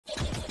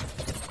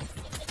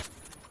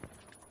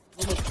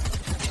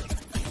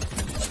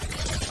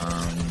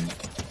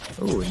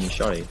Ooh, a new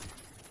shotty.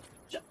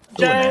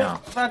 Joe,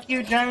 fuck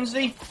you,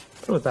 Jonesy.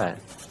 What was that?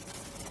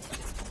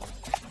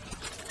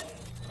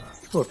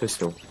 Ooh, a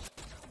pistol.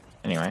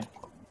 Anyway.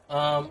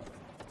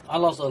 I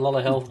lost a lot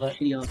of health there.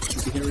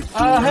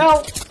 Oh,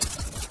 Help!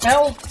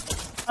 Help!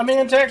 I'm being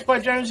attacked by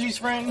Jonesy's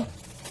friend.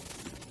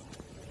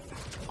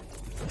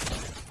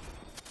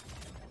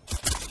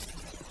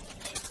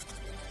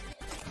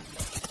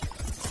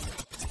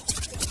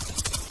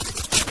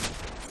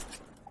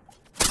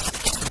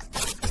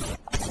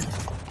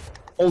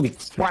 Holy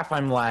crap,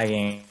 I'm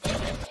lagging.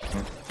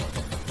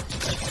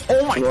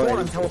 Oh my god,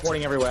 I'm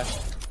teleporting everywhere.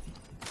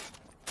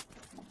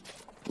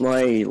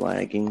 Why are you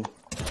lagging?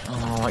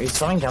 Oh, is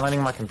something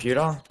downloading my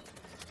computer?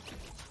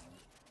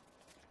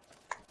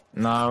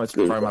 No, it's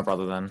probably my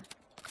brother then.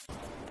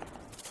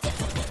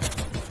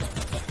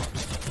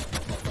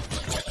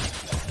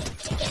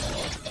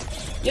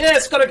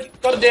 Yes, got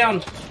it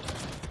down.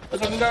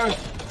 Let's fucking go.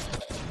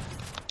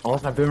 Oh,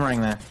 what's my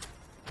boomerang there?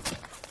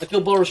 I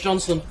killed Boris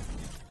Johnson.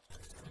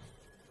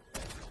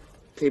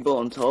 People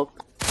on top.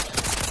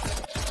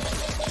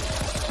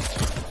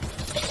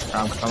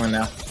 I'm coming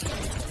now.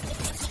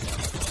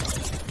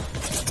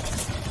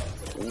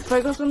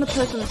 Focus on the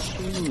person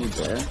shooting you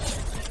there.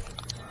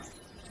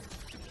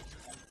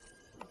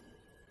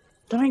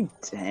 Don't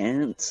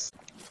dance.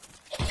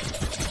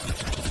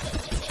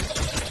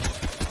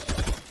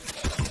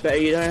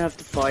 But you don't have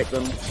to fight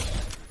them.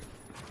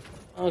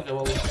 Okay,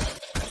 well,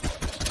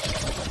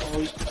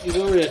 you've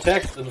already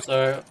attacked them,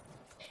 so...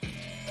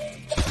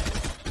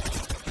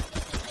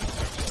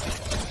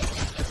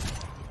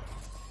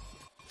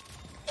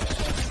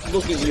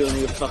 Look at you and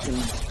your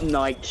fucking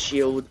night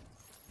shield.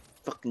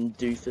 Fucking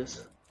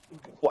doofus.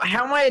 What,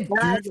 how am I a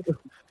dad?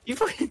 You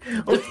fucking...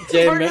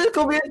 Damn it.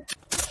 Come in!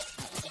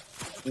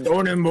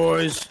 Going in,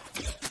 boys.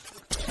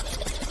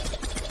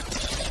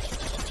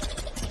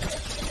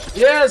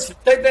 Yes!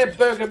 Take that,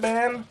 Burger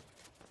Man!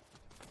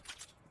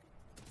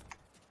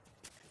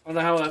 I don't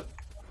know how I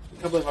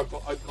can't believe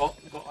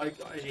I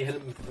actually hit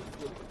him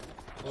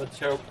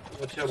with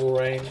a terrible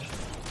range.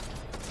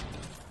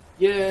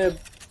 Yeah!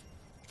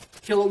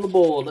 Kill on the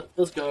board.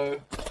 Let's go.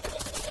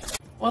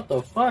 What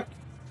the fuck?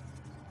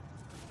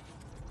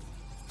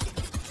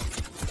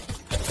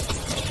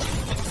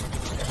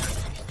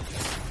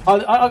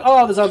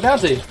 Oh, there's a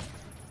bounty.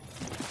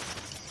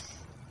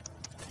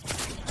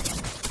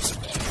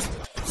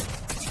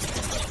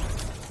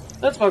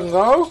 Let's fucking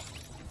go.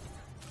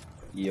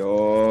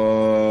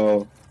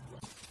 Yo.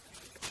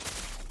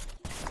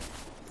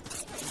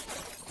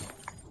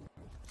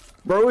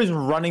 Bro is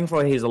running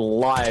for his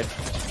life.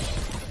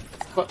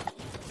 But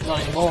not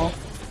anymore.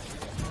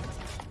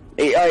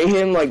 I hit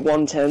him like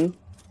 110.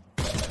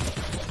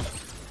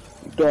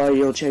 Guy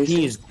you're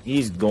chasing.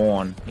 He's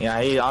gone. Yeah,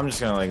 I'm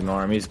just gonna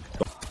ignore him. He's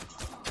gone.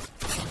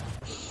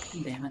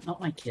 Damn it, not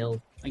my kill.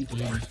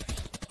 Again.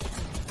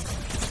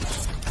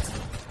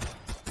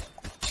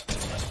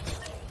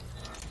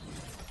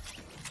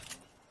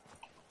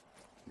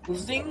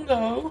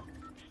 Zingo!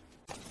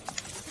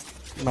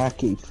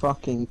 Mackie,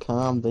 fucking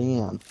calm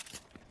down.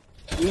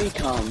 You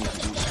calm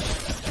down.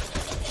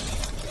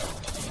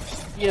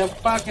 You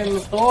fucking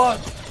thought.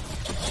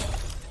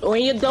 Oh,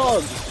 you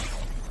dog.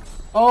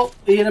 Oh,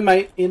 he hit a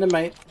mate. He hit a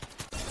mate.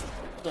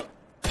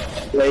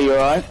 Yeah, you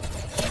alright?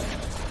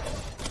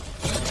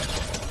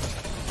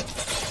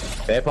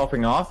 They're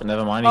popping off.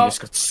 Never mind. He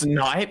just got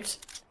sniped.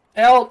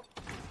 Help!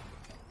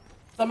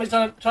 Somebody's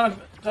trying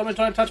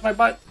to touch my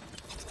butt.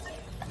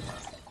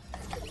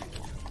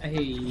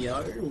 Hey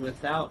yo,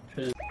 without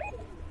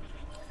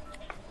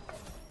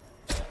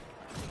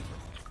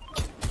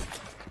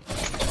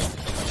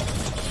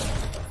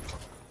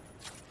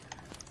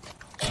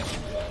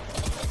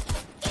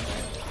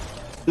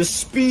The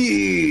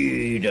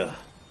speed.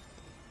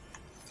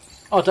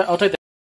 I'll take that.